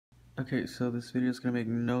Okay, so this video is gonna make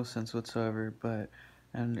no sense whatsoever,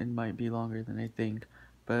 and it might be longer than I think,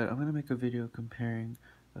 but I'm gonna make a video comparing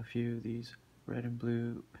a few of these red and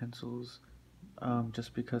blue pencils,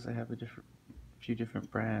 just because I have a few different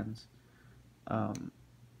brands,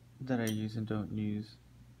 that I use and don't use,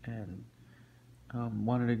 and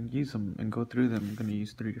wanted to use them and go through them. I'm gonna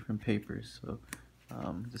use 3 different papers, so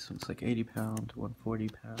this one's like 80 pound, 140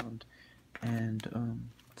 pound, and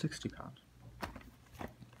 60 pound.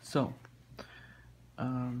 So,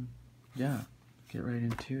 yeah, get right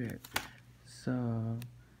into it. So,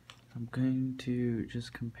 I'm going to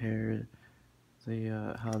just compare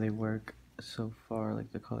the how they work so far,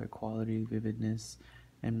 like the color quality, vividness,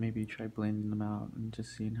 and maybe try blending them out and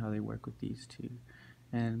just seeing how they work with these two,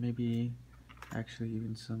 and maybe actually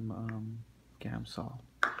even some Gamsol.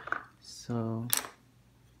 So,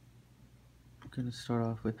 I'm gonna start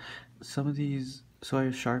off with some of these. So I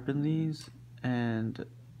sharpen these, and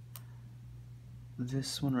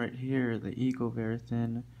this one right here, the Eagle Very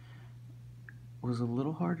Thin, was a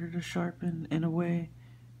little harder to sharpen in a way.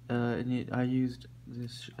 I used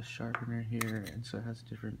this sharpener here, and so it has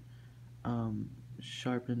different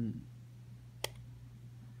sharpen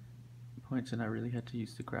points, and I really had to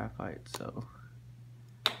use the graphite, so,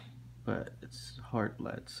 but it's hard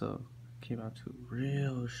lead, so it came out to a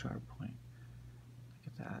real sharp point.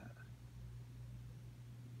 Look at that.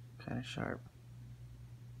 Kind of sharp.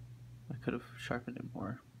 I could have sharpened it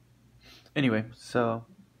more. Anyway, so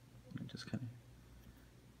I just kind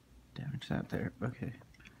of damage that there. Okay,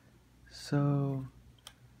 so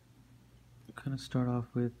I'm gonna start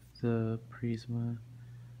off with the Prisma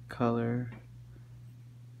color.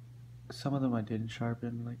 Some of them I didn't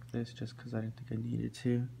sharpen like this just because I didn't think I needed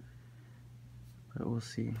to, but we'll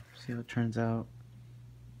see how it turns out.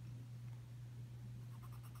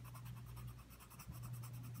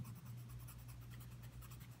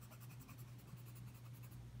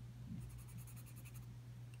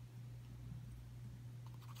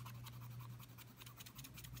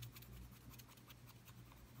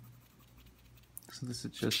 So this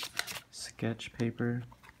is just sketch paper,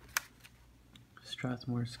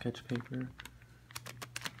 Strathmore sketch paper.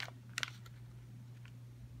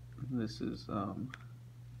 This is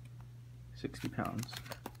 60 pounds.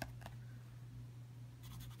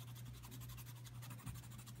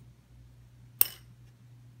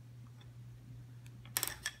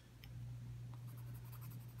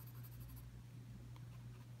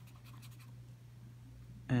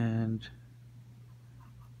 And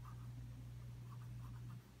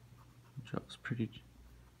draws pretty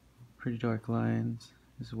dark lines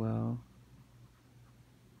as well.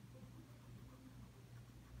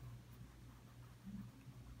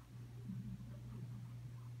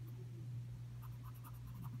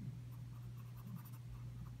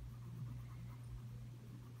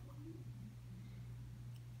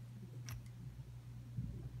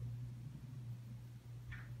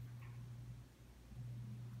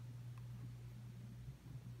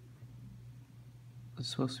 It's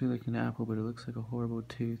supposed to be like an apple, but it looks like a horrible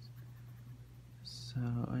tooth. So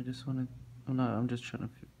I just want to, I'm just trying to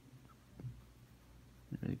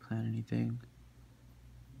not really plan anything.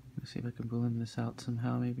 Let's see if I can blend this out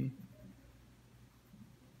somehow, maybe.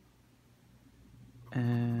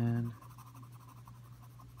 And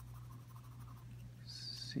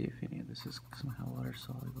see if any of this is somehow water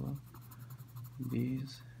soluble.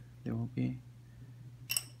 These, they won't be.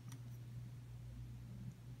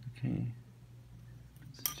 Okay,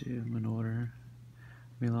 let's do them in order.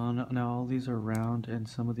 Milan. Now all these are round, and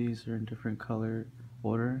some of these are in different color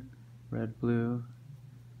order: red, blue,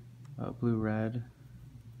 blue, red,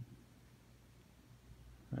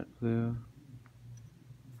 red, blue,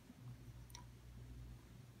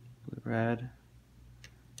 blue, red.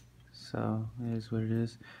 So it is what it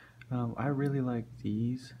is. I really like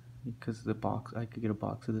these because the box, I could get a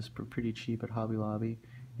box of this for pretty cheap at Hobby Lobby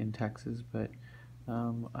in Texas, but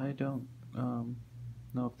I don't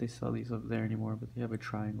know if they sell these up there anymore, but they have a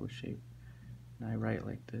triangle shape, and I write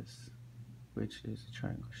like this, which is a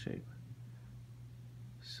triangle shape,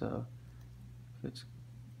 so fits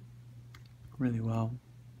really well.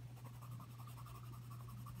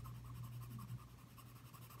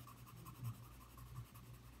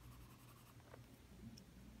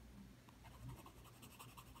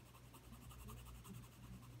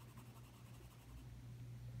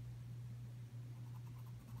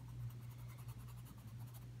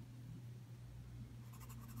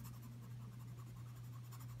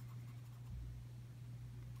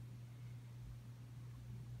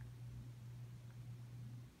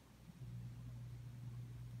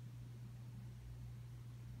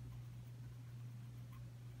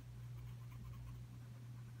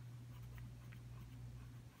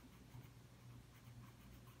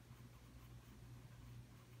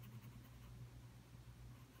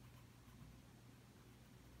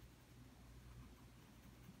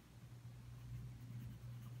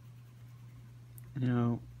 You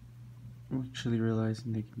know, I'm actually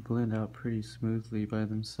realizing they can blend out pretty smoothly by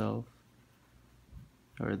themselves.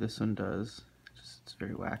 Or this one does. Just it's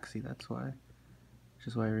very waxy, that's why. Which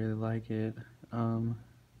is why I really like it.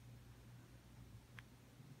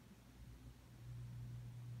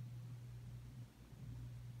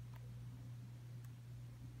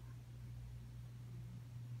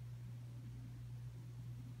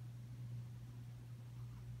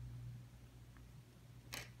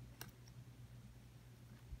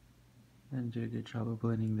 And do a good job of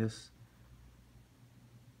blending this.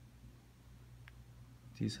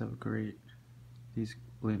 These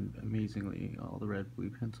blend amazingly, all the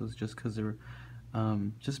red-blue pencils, just because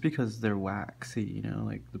they're waxy, you know,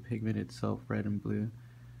 like the pigment itself, red and blue,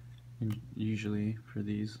 and usually for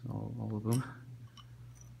these, all of them.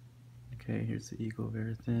 Okay, here's the Eagle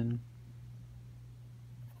very thin.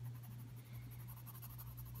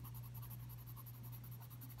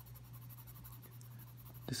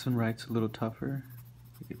 This one writes a little tougher,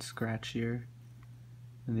 it's scratchier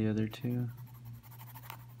than the other two.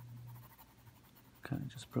 Kind of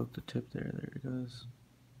just broke the tip there, there it goes.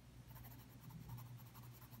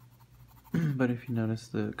 But if you notice,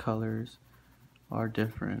 the colors are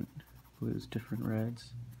different. Blues, different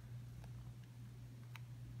reds.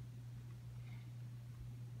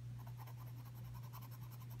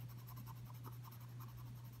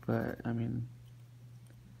 But, I mean,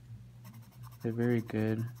 they're very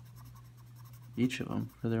good, each of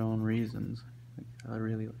them, for their own reasons. Like, I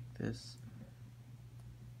really like this.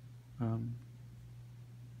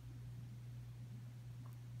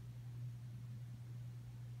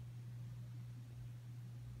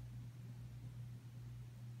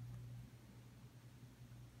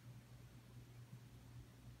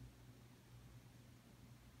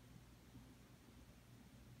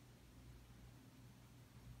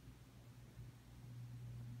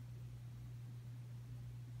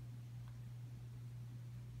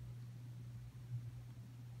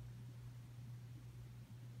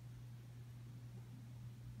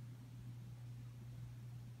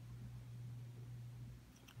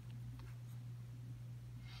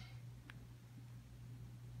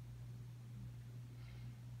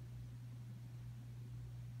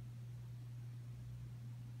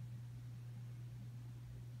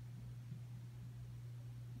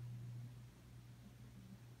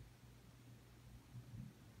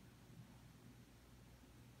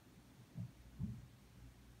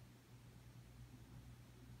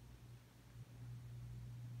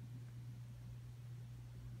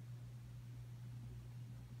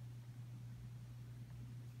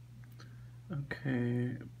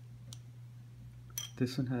 Okay,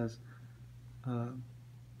 this one has a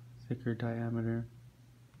thicker diameter.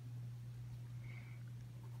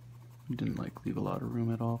 Didn't like leave a lot of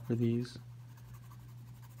room at all for these,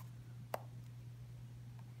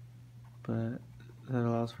 but that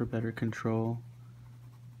allows for better control.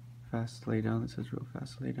 Fast lay down, it says real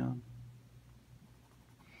fast lay down.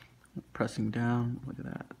 Pressing down, look at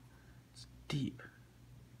that, it's deep,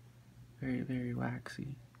 very, very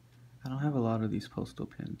waxy. I don't have a lot of these postal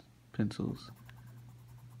pencils.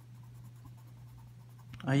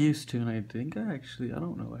 I used to, and I think I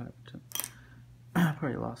don't know what happened to them. I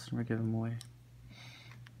probably lost them or gave them away.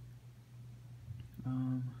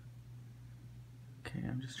 Okay,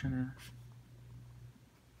 I'm just trying to...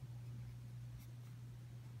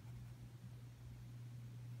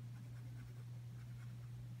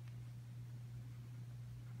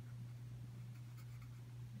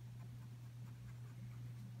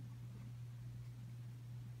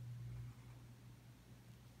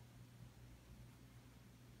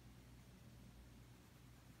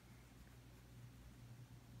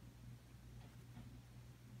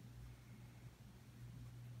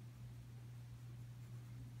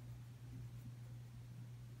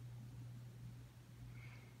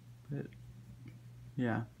 But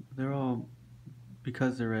yeah, they're all,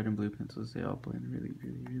 because they're red and blue pencils, they all blend really,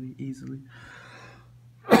 really, really easily.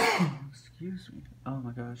 Excuse me. Oh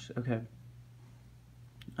my gosh. Okay.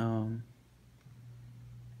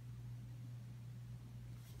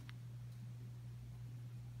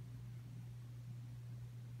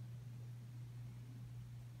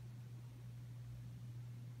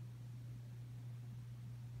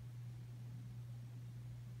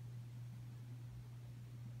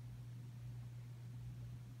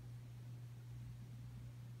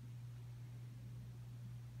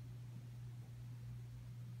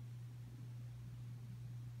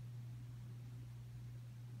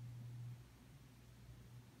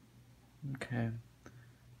 Okay.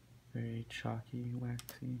 Very chalky,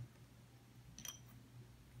 waxy.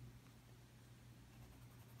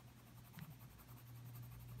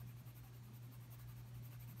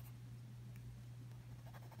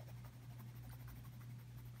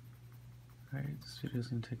 Alright, this video's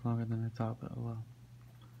gonna take longer than I thought, but oh well.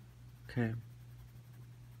 Okay.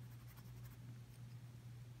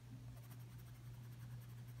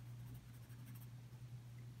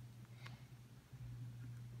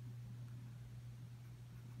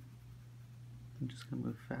 I'm just gonna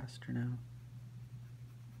move faster now.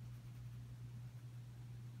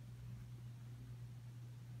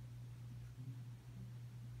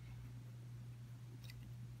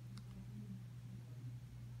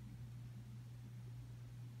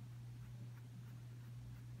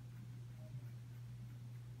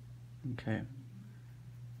 Okay.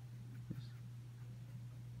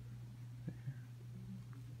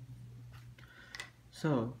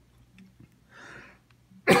 So,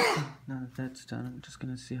 now that that's done, I'm just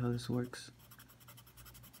gonna see how this works.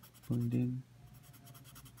 Blending.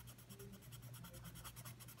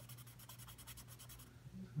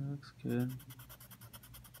 That looks good.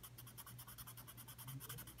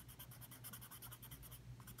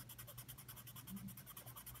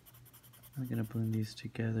 I'm gonna blend these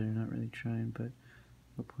together, not really trying, but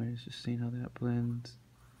the point is just seeing how that blends.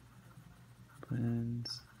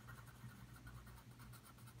 Blends.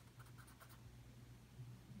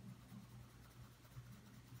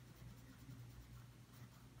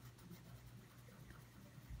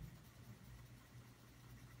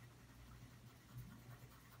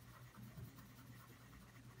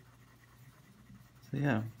 So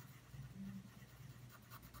yeah,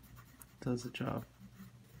 does the job.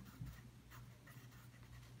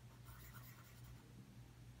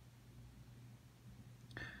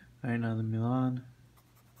 Alright, now the Milan.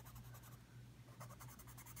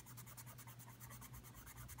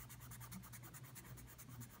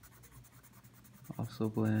 Also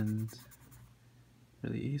blends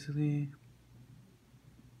really easily.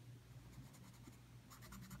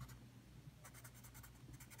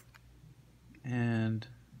 And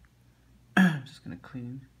I'm just gonna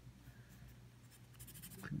clean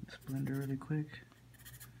this blender really quick.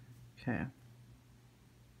 Okay.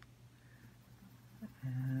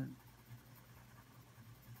 And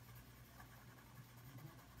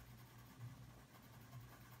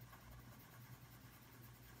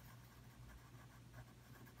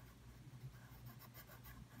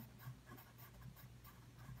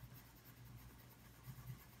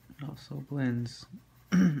it also blends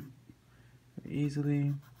very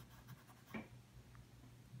easily.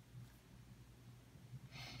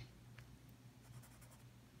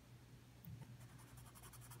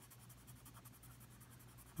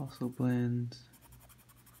 Also blends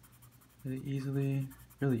really easily,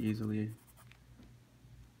 really easily.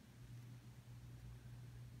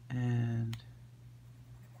 And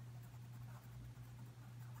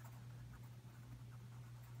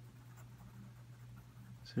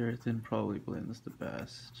Seratin probably blends the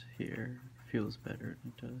best here. Feels better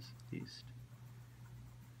than it does, at least.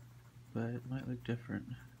 But it might look different.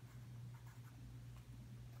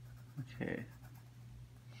 Okay.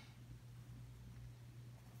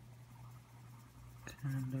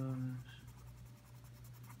 Candles.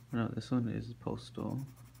 No, this one is postal.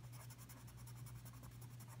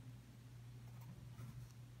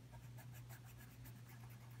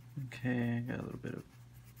 Okay, got a little bit of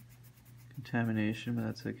contamination, but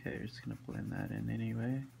that's okay. We're just gonna blend that in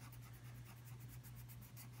anyway.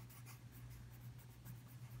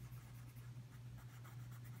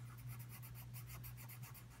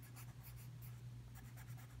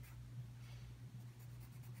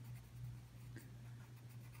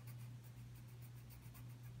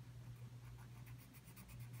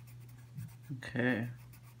 Okay,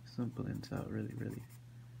 this one blends out really, really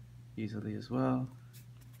easily as well.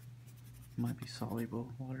 Might be soluble,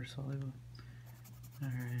 water soluble.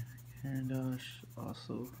 Alright, Carandash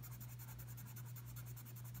also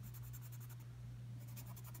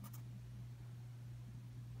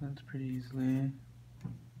blends pretty easily.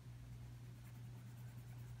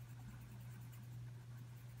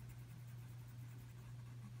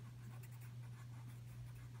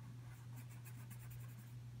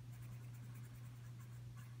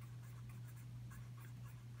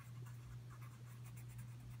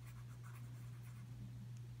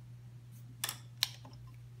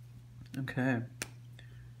 Okay,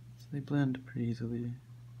 so they blend pretty easily.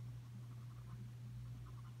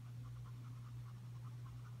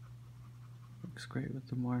 Looks great with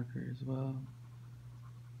the marker as well.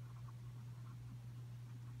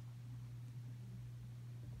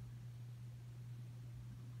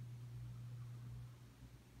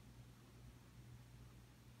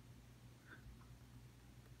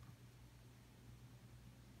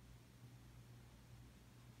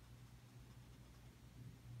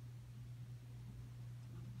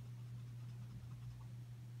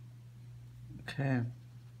 Okay.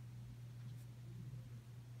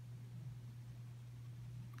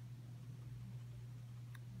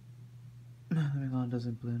 The Milan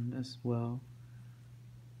doesn't blend as well.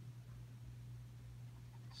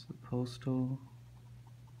 It's the Postal.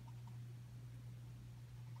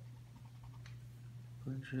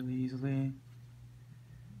 Blends really easily.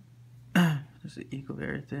 There's the Eco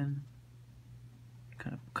very thin.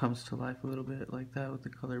 Kind of comes to life a little bit like that with the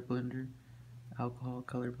color blender. Alcohol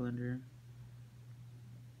color blender.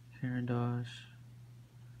 Carandash.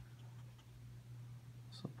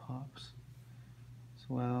 So pops as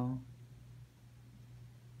well.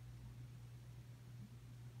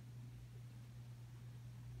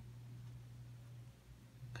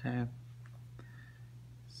 Okay.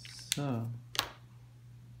 So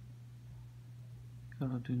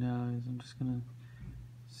what I'll do now is I'm just gonna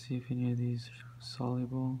see if any of these are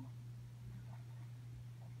soluble.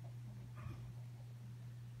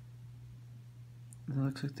 It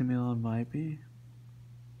looks like the Milan might be.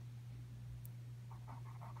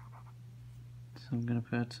 So I'm gonna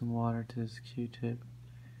add some water to this Q-tip.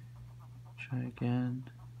 Try again.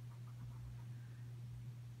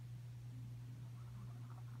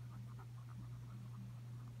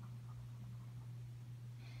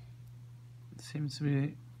 It seems to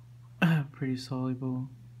be pretty soluble.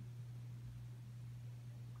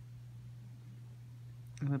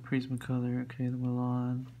 And the Prismacolor, okay, the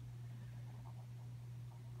Milan.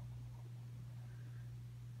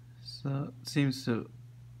 So it seems to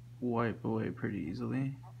wipe away pretty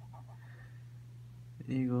easily.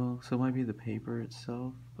 The Eagle, so it might be the paper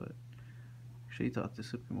itself, but actually thought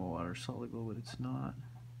this would be more water soluble, but it's not.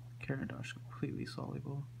 Carandash completely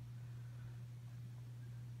soluble.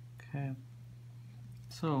 Okay,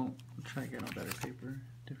 so I'll try again on better paper,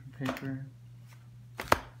 different paper.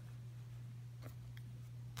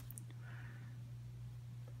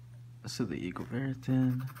 So the Eagle very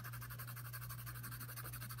thin.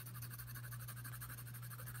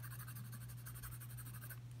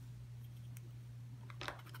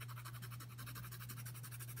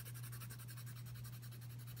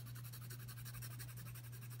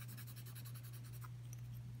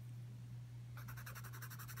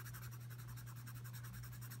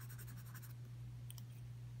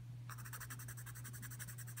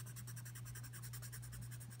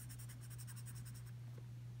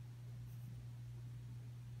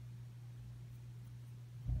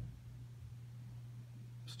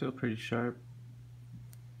 Still pretty sharp.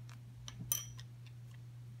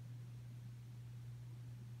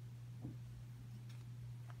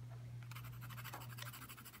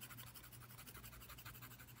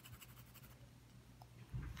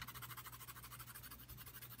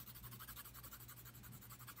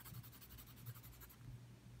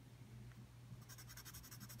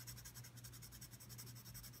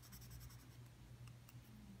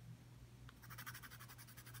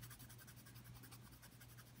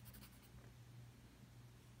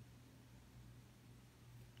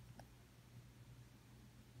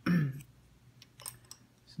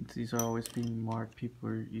 Since these are always being marked, people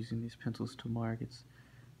are using these pencils to mark. It's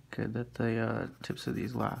good that the tips of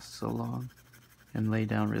these last so long and lay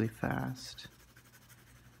down really fast.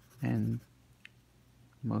 And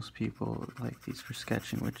most people like these for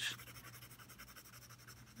sketching, which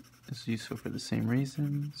is useful for the same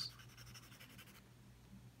reasons.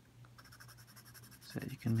 So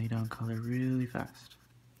you can lay down color really fast.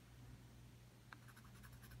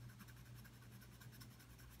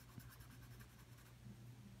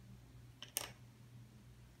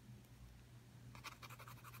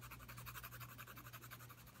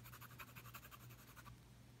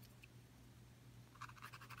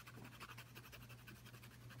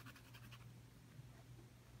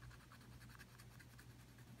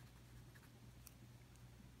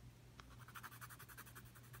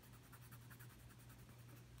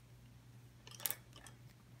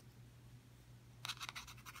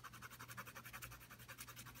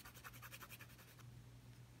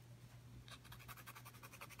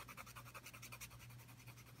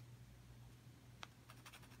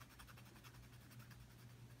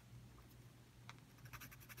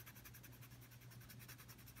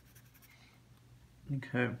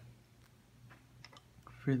 Okay.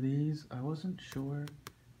 For these, I wasn't sure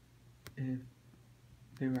if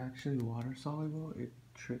they were actually water soluble. It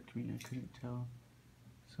tricked me, I couldn't tell.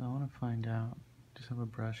 So I want to find out. Just have a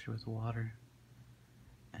brush with water.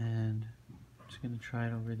 And I'm just going to try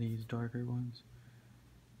it over these darker ones.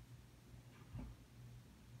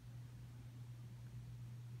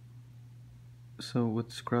 So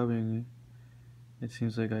with scrubbing, it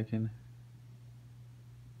seems like I can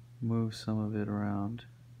move some of it around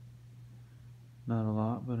Not a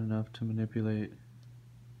lot, but enough to manipulate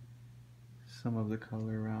some of the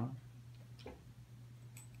color around.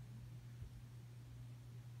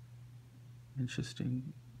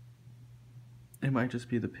 Interesting. It might just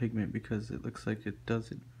be the pigment because it looks like it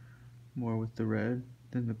does it more with the red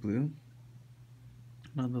than the blue.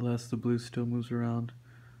 Nonetheless, the blue still moves around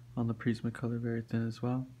on the Prismacolor very thin as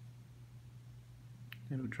well.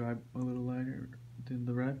 It'll dry a little lighter than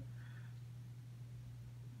the red.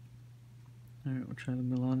 Alright, we'll try the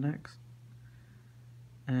Milan next.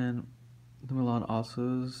 And the Milan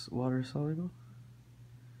also is water soluble.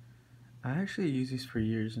 I actually used these for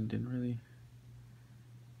years and didn't really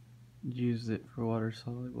use it for water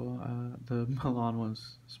soluble. The Milan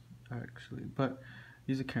ones actually, but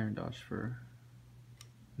use a Caran d'Ache for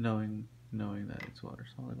knowing that it's water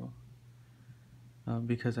soluble.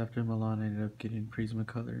 Because after Milan I ended up getting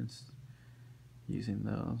Prismacolor and using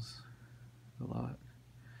those a lot.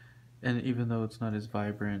 And even though it's not as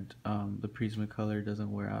vibrant, the Prismacolor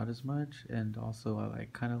doesn't wear out as much, and also I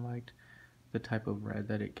kind of liked the type of red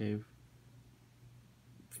that it gave.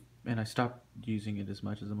 And I stopped using it as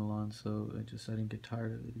much as the Milan, so I didn't get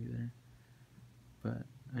tired of it either. But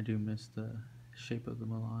I do miss the shape of the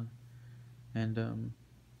Milan. And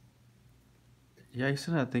yeah, I used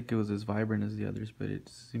to not think it was as vibrant as the others, but it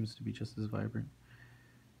seems to be just as vibrant.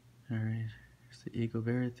 Alright, here's the Eagle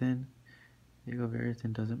Verithin. Eagle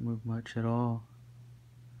Verithin doesn't move much at all.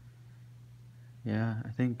 Yeah, I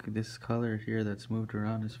think this color here that's moved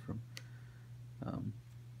around is from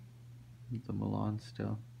the Milan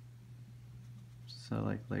still. So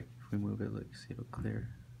like if we move it, like see, it'll clear.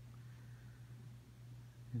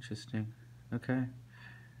 Interesting. Okay.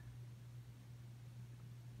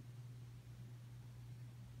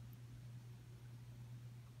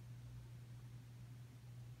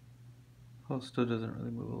 Pulse still doesn't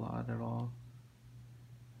really move a lot at all.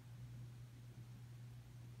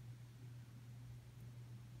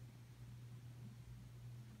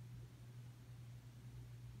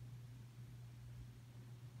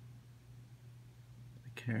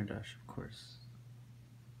 The Caran d'Ache, of course.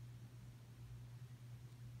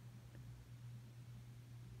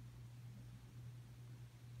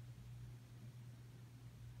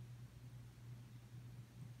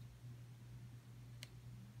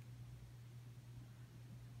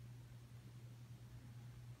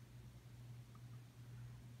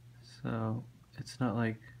 So it's not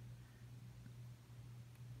like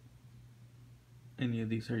any of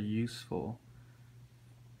these are useful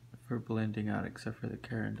for blending out except for the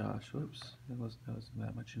Caran d'Ache. Whoops, that wasn't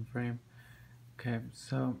that much in frame. Okay,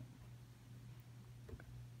 so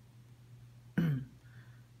I'll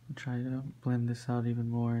try to blend this out even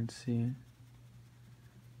more and see.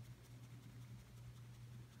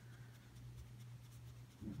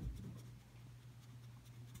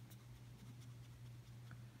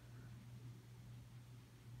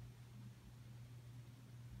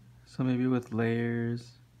 So maybe with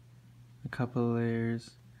layers, a couple of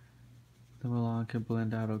layers, the Milan can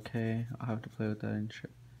blend out okay. I'll have to play with that and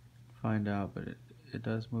find out, but it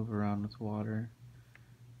does move around with water.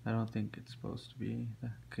 I don't think it's supposed to be a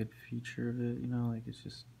good feature of it, you know, like that's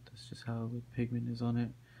just how the pigment is on it,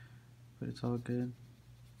 but it's all good.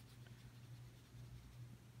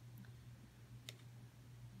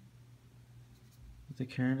 The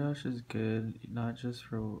Caran d'Ache is good, not just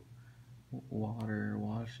for water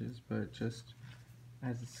washes, but just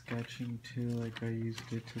as a sketching too. Like I used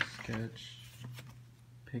it to sketch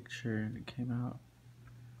picture and it came out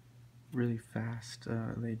really fast,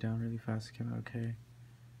 laid down really fast, it came out okay.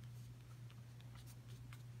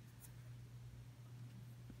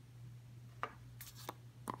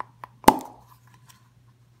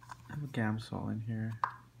 I have a Gamsol in here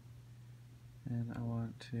and I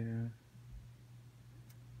want to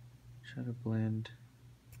try to blend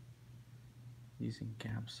using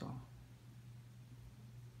Gamsol.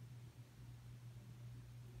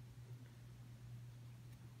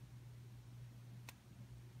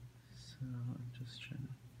 So I'm just trying to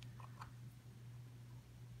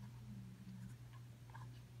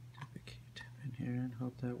dip a Q-tip in here and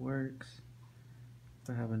hope that works. If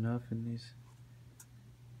I have enough in these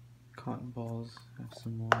cotton balls, I have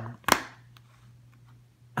some more.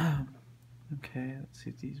 Okay, let's see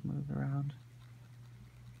if these move around.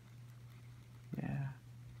 Yeah.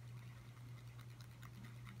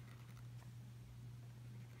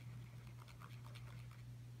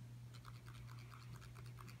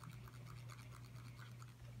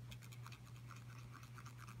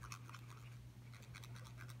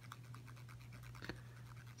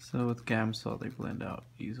 So with Gamsol they blend out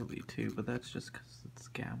easily too, but that's just because it's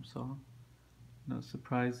Gamsol. No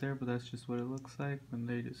surprise there, but that's just what it looks like when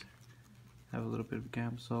they just have a little bit of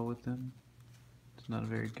Gamsol with them. It's not a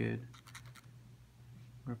very good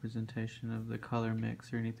representation of the color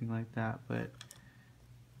mix or anything like that, but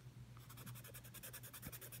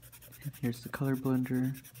here's the color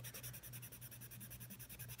blender.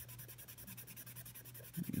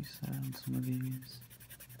 Use that on some of these.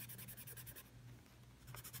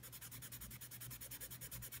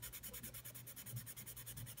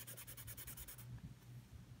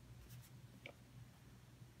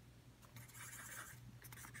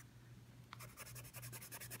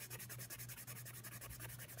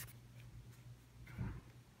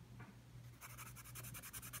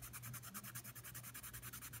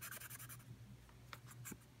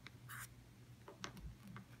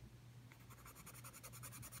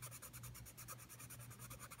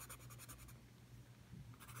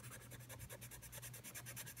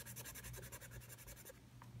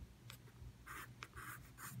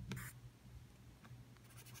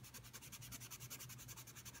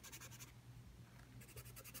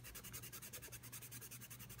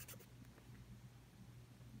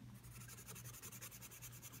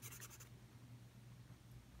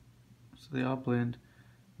 So they all blend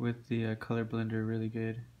with the color blender really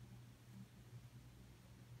good.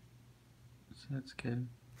 So that's good.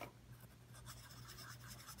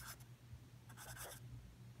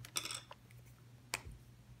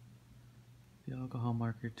 The alcohol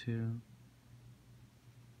marker too.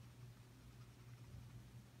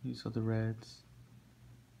 These are the reds.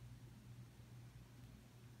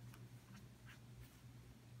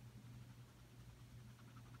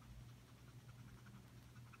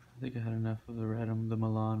 I think I had enough of the red on the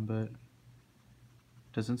Milan, but it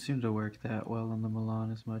doesn't seem to work that well on the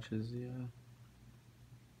Milan as much as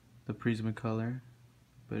the Prismacolor,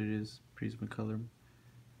 but it is Prismacolor.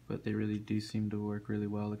 But they really do seem to work really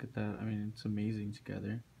well. Look at that. I mean, it's amazing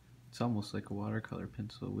together. It's almost like a watercolor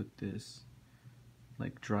pencil with this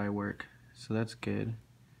like dry work, so that's good.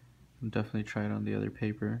 I'll definitely try it on the other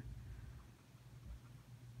paper.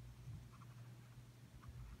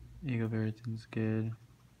 Ego of everything's good.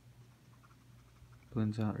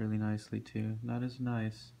 Blends out really nicely too. Not as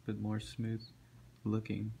nice, but more smooth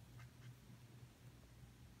looking.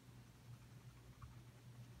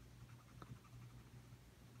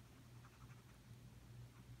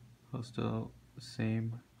 Still the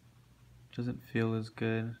same. Doesn't feel as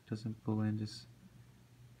good. Doesn't blend as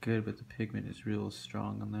good, but the pigment is real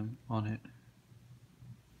strong on it.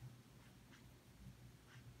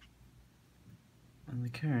 And the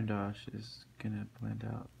Caran d'Ache is gonna blend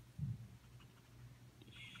out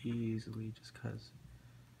easily just because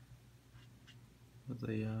of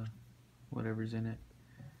the whatever's in it.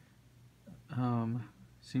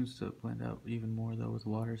 Seems to blend out even more though with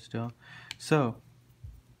water still. So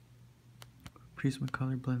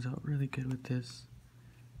Prismacolor blends out really good with this.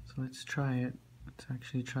 So let's try it. Let's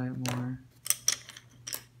actually try it more.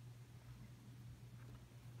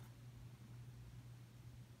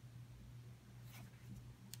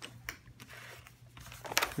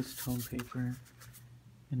 This tone paper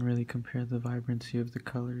and really compare the vibrancy of the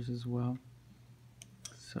colors as well.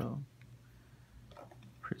 So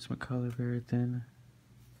Prismacolor very thin.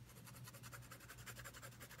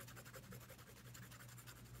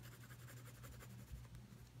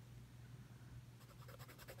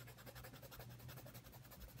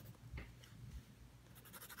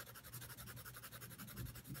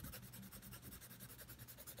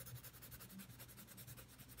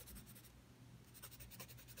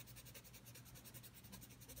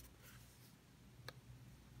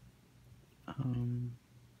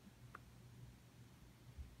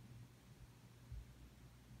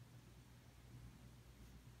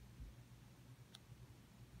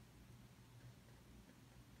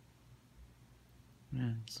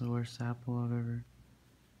 Man, it's the worst apple I've ever.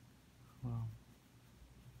 Wow.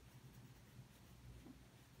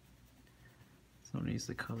 So I'm gonna use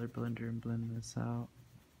the color blender and blend this out.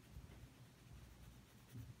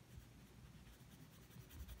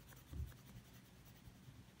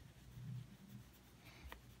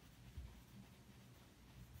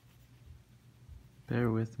 Bear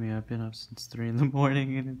with me, I've been up since 3 in the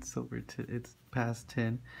morning and it's past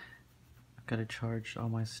 10. I've got to charge all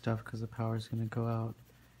my stuff because the power's going to go out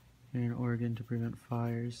here in Oregon to prevent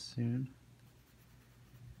fires soon.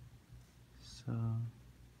 So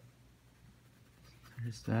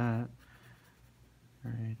there's that.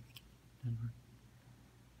 Alright.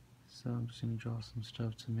 So I'm just going to draw some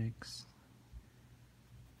stuff to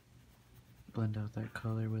blend out that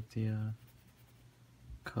color with the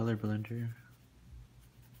color blender.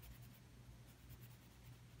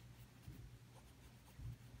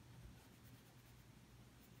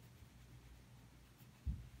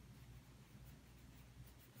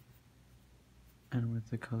 and with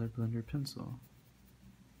the color blender pencil.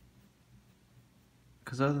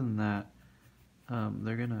 Because other than that,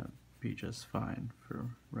 they're gonna be just fine for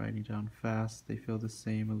writing down fast. They feel the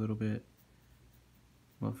same a little bit,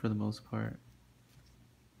 well, for the most part.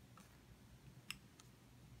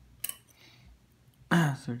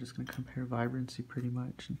 So we're just gonna compare vibrancy pretty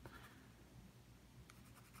much.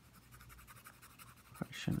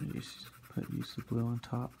 Probably shouldn't use the blue on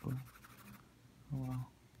top, but oh well.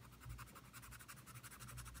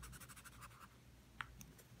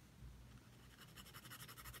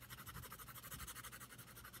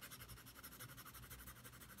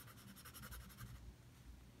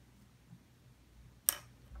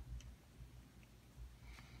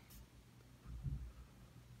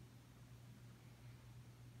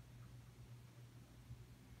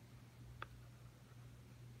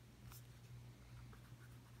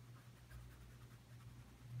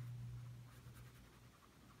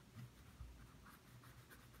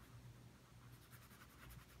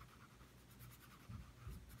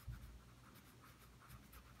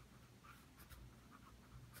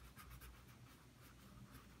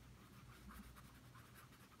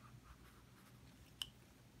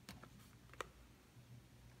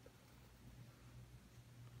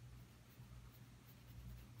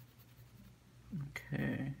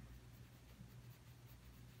 Okay.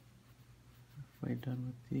 Halfway done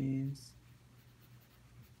with these.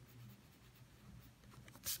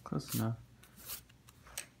 Close enough.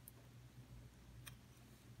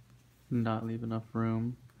 Not leave enough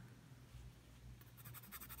room.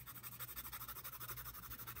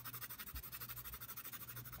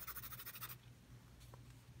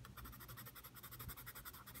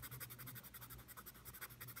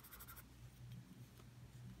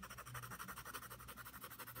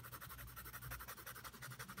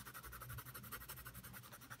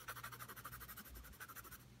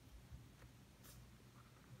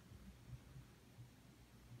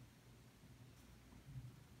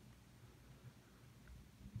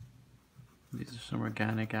 These are some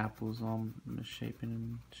organic apples all misshapen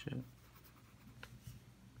and shit.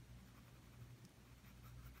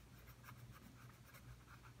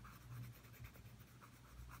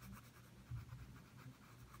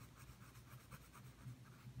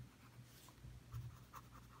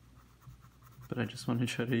 But I just want to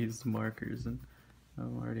try to use the markers, and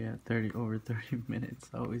I'm already at over 30 minutes.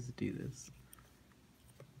 I always do this.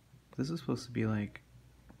 This is supposed to be like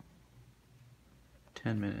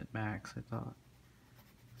 10-minute max, I thought.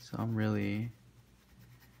 So I really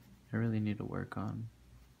need to work on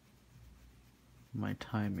my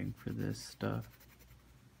timing for this stuff.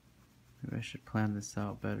 Maybe I should plan this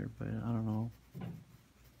out better, but I don't know.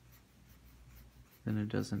 Then it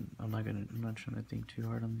doesn't, I'm not trying to think too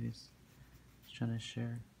hard on these. Just trying to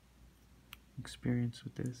share experience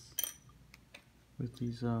with this, with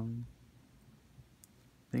these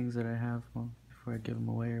things that I have, well, before I give them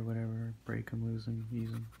away or whatever, break them, lose them,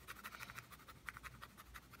 use them.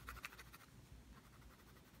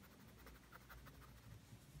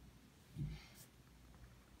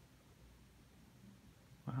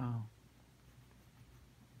 Wow.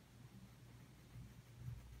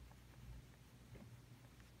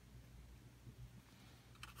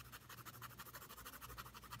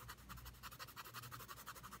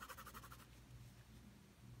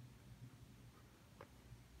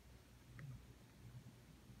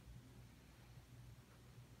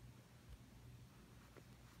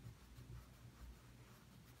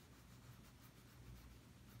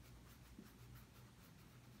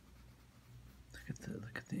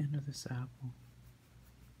 Look at the end of this apple.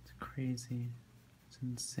 It's crazy. It's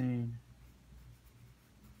insane.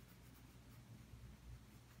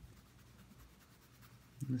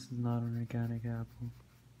 And this is not an organic apple.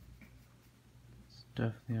 It's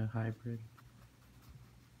definitely a hybrid.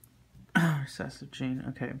 Recessive gene.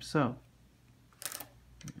 Okay, so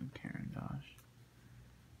Karen Dosh.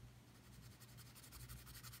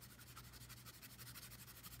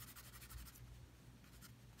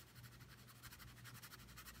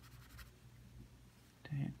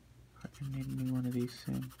 Dang, probably need me one of these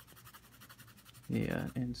soon. Yeah,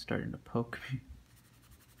 and starting to poke me.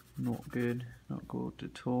 Not good, not good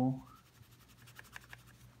at all.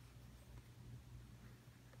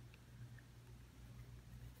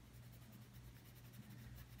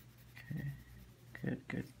 Okay,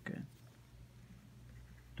 good.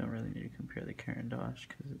 Don't really need to compare the Karen Dosh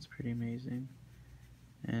because it's pretty amazing.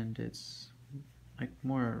 And it's like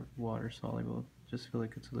more water soluble. Just feel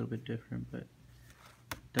like it's a little bit different, but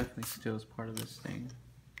definitely still is part of this thing.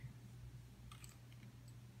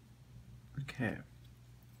 Okay.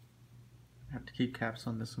 I have to keep caps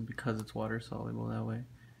on this one because it's water soluble that way.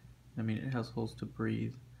 I mean, it has holes to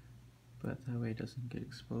breathe, but that way it doesn't get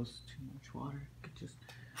exposed to too much water. You could just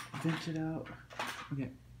vent it out. Okay.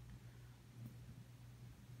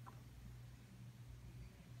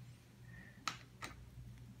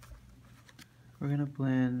 We're gonna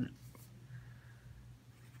blend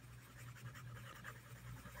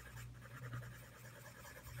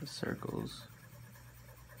the circles.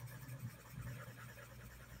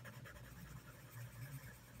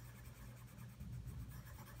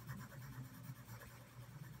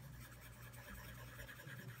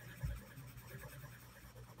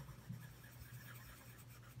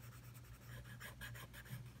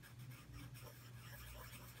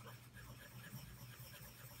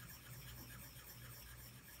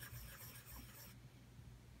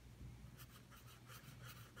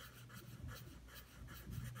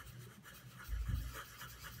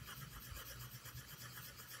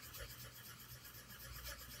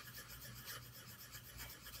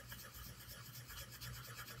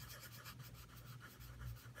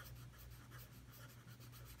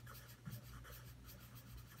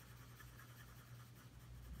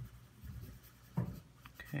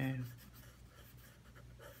 Okay.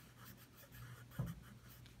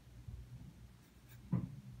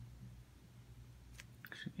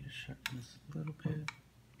 Actually need to sharpen this a little bit.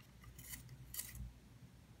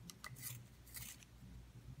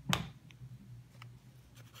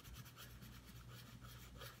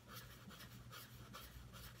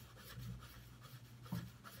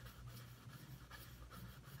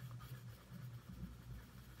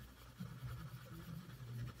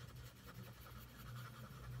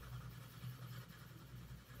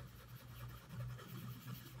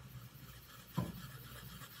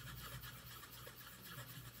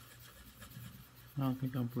 I don't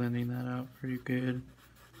think I'm blending that out pretty good.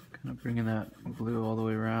 Kind of bringing that blue all the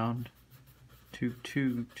way around. Too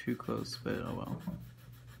close, but oh well.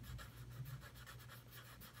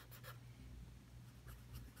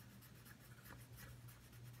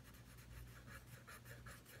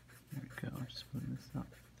 There we go. Just putting this out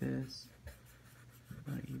like this.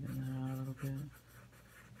 Gonna even that out a little bit.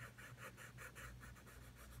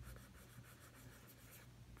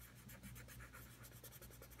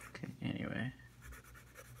 Okay, anyway.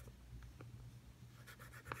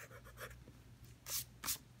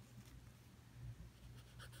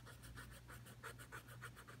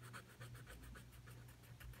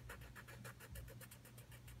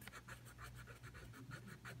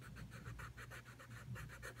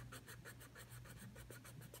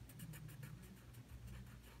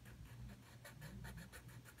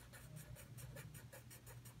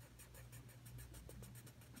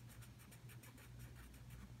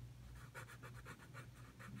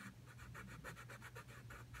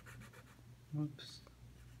 Oops.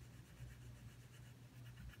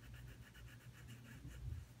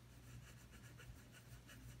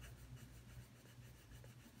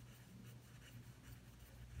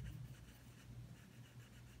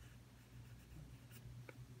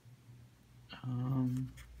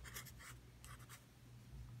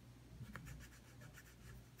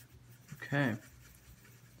 Okay.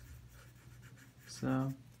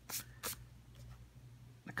 So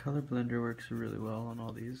the color blender works really well on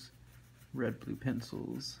all these Red&Blue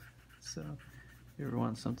pencils. So if you ever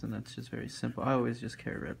want something that's just very simple, I always just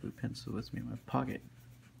carry a Red&Blue pencil with me in my pocket.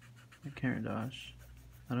 My Caran d'Ache.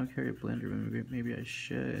 I don't carry a blender, but maybe I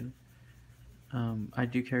should. I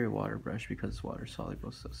do carry a water brush because it's water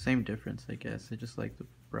soluble, so same difference, I guess. I just like the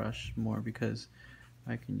brush more because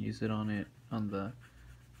I can use it on the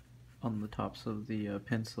tops of the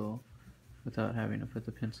pencil without having to put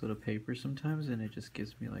the pencil to paper sometimes, and it just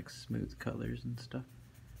gives me like smooth colors and stuff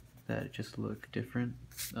that just look different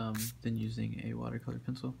than using a watercolor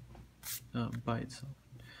pencil by itself.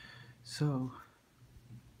 So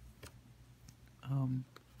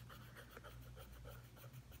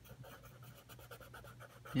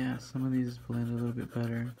yeah, some of these blend a little bit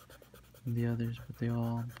better than the others, but they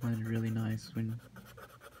all blend really nice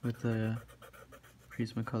with the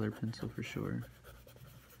Prismacolor pencil for sure.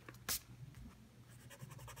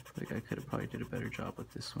 Like I could have probably did a better job with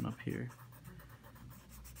this one up here.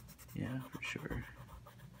 Yeah, for sure.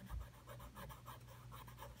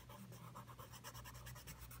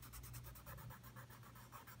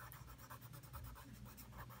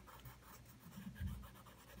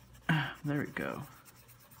 There we go.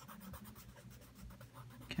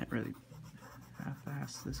 Can't really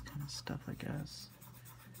half-ass this kind of stuff, I guess.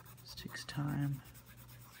 This takes time.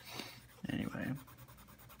 Anyway.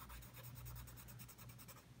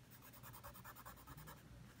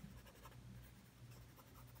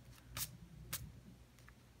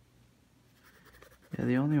 Yeah,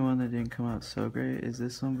 the only one that didn't come out so great is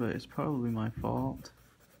this one, but it's probably my fault.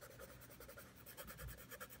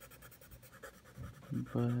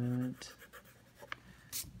 But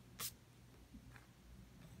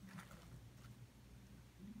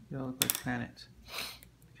they all look like planets.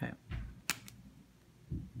 Okay.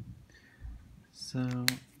 So I'm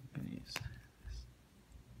gonna use this.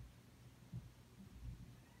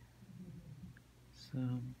 So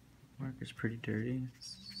marker's pretty dirty.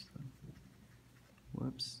 So,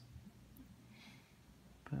 whoops.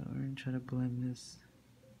 But we're gonna try to blend this.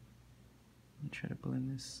 I'm gonna try to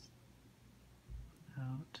blend this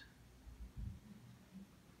out.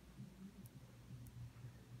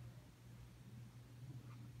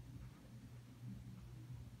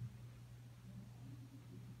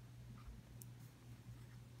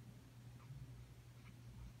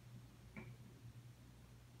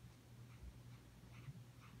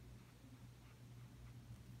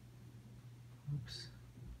 Oops.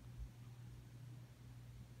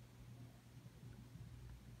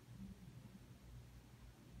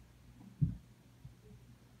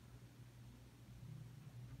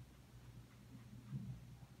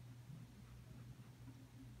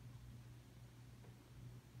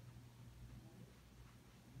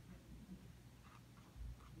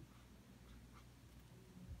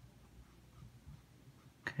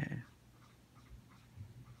 Okay.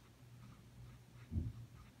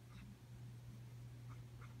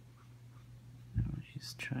 Now we'll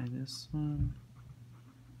just try this one.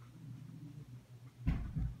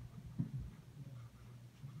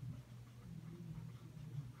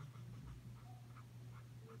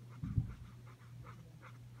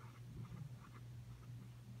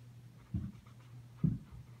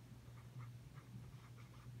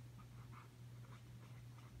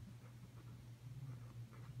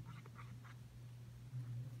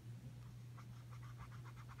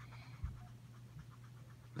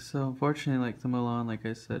 So unfortunately, like the Milan, like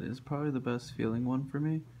I said, is probably the best feeling one for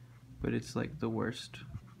me, but it's like the worst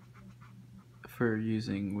for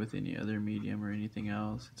using with any other medium or anything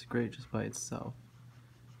else. It's great just by itself,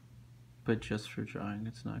 but just for drawing,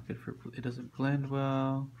 it's not good for. It doesn't blend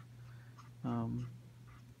well.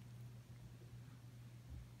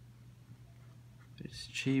 It's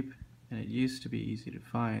cheap, and it used to be easy to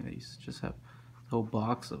find. They used to just have a whole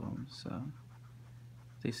box of them, so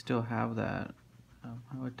if they still have that.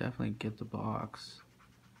 I would definitely get the box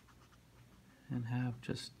and have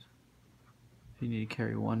just, if you need to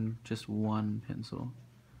carry just one pencil,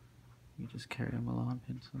 you just carry a Milan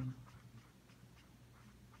pencil.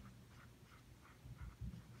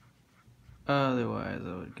 Otherwise,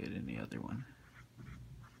 I would get any other one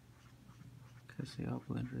because they all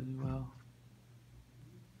blend really well.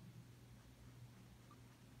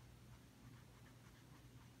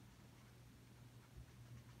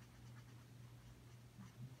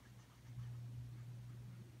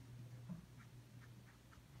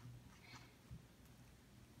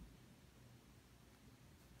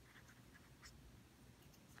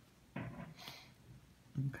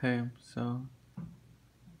 Okay, so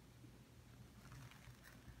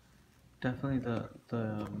definitely I'd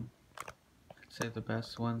say the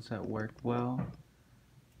best ones that work well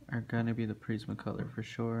are gonna be the Prismacolor for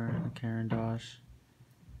sure, the Caran d'Ache,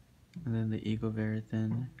 and then the Eagle Very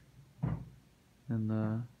Thin,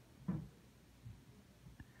 and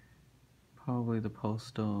probably the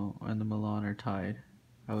Postal and the Milan are tied.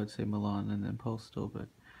 I would say Milan and then Postal, but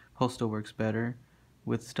Postal works better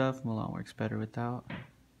with stuff, Milan works better without.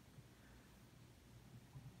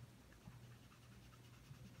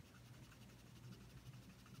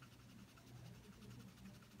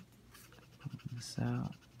 Open this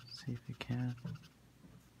out, see if you can.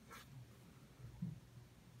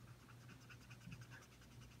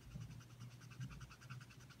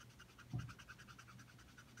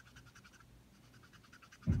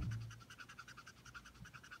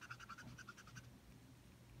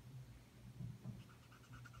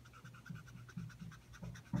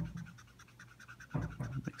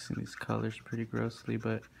 Mixing these colors pretty grossly,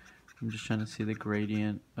 but I'm just trying to see the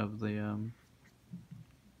gradient of the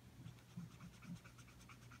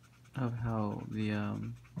of how the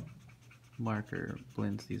marker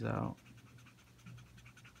blends these out.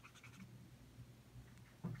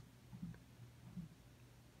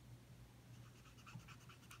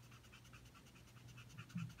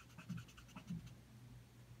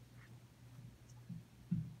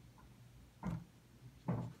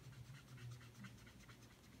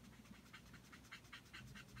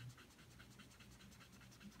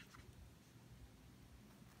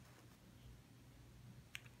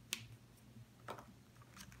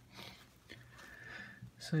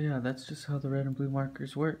 So yeah, that's just how the red and blue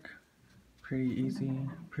markers work. pretty easy,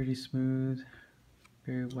 pretty smooth,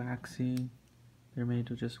 very waxy. They're made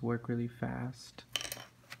to just work really fast,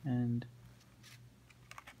 and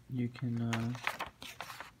you can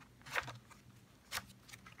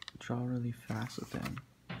draw really fast with them.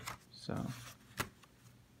 So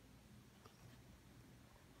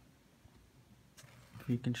if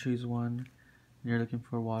you can choose one and you're looking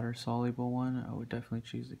for a water soluble one, I would definitely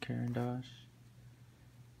choose the Caran d'Ache.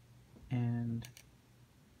 And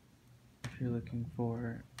if you're looking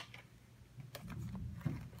for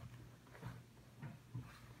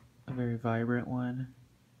a very vibrant one,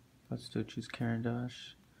 I'd still choose Caran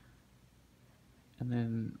d'Ache. And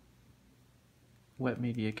then wet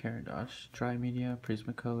media Caran d'Ache, dry media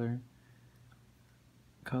Prismacolor,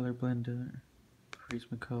 color blender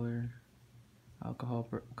Prismacolor, alcohol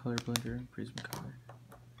color blender Prismacolor.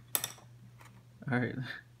 Alright,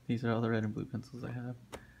 these are all the red and blue pencils I have.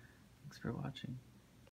 Thanks for watching.